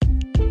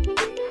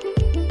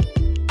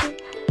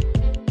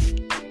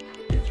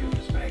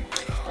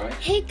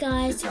Hey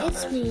guys,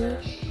 it's me.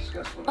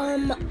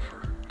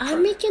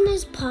 I'm making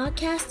this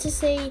podcast to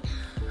say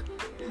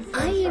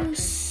I am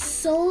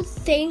so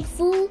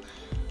thankful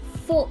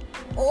for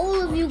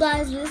all of you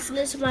guys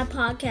listening to my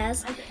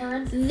podcast.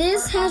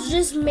 This has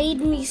just made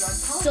me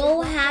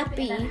so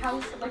happy.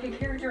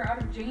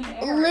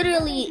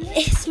 Literally,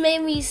 it's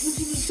made me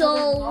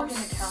so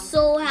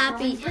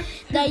happy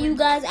that you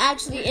guys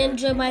actually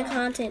enjoy my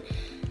content.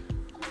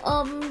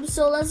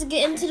 So let's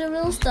get into the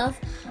real stuff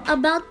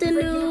about the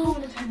new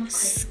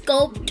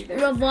scoped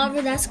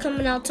revolver that's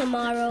coming out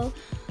tomorrow.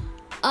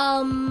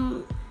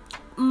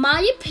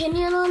 My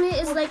opinion on it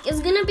is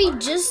it's gonna be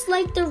just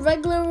like the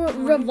regular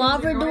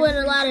revolver doing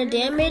a lot of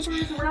damage,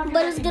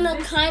 but it's gonna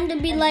kind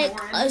of be like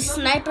a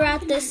sniper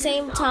at the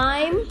same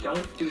time.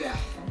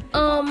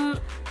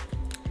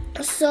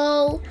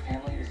 So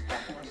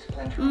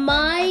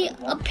my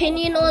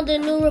opinion on the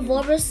new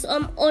revolvers,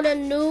 on a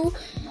new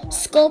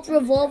scope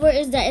revolver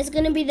is that it's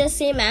gonna be the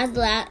same as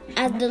the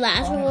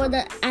last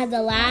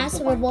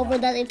revolver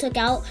that they took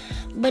out,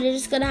 but it's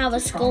just gonna have a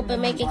scope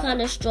and make it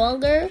kind of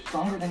stronger.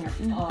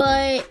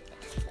 But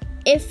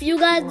if you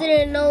guys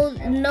didn't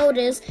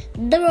notice,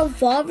 the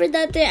revolver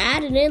that they're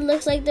adding in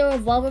looks like the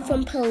revolver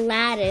from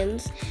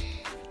Paladins.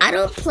 I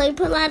don't play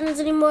Paladins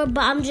anymore,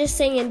 but I'm just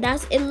saying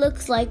it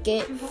looks like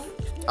it.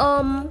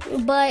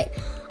 But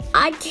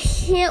I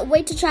can't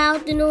wait to try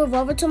out the new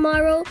revolver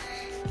tomorrow,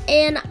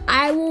 and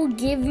I will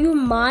give you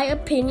my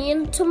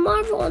opinion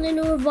tomorrow on the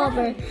new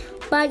revolver.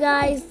 Bye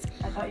guys.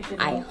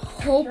 I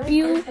hope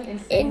you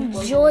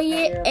enjoy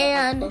it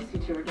and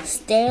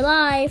stay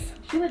alive.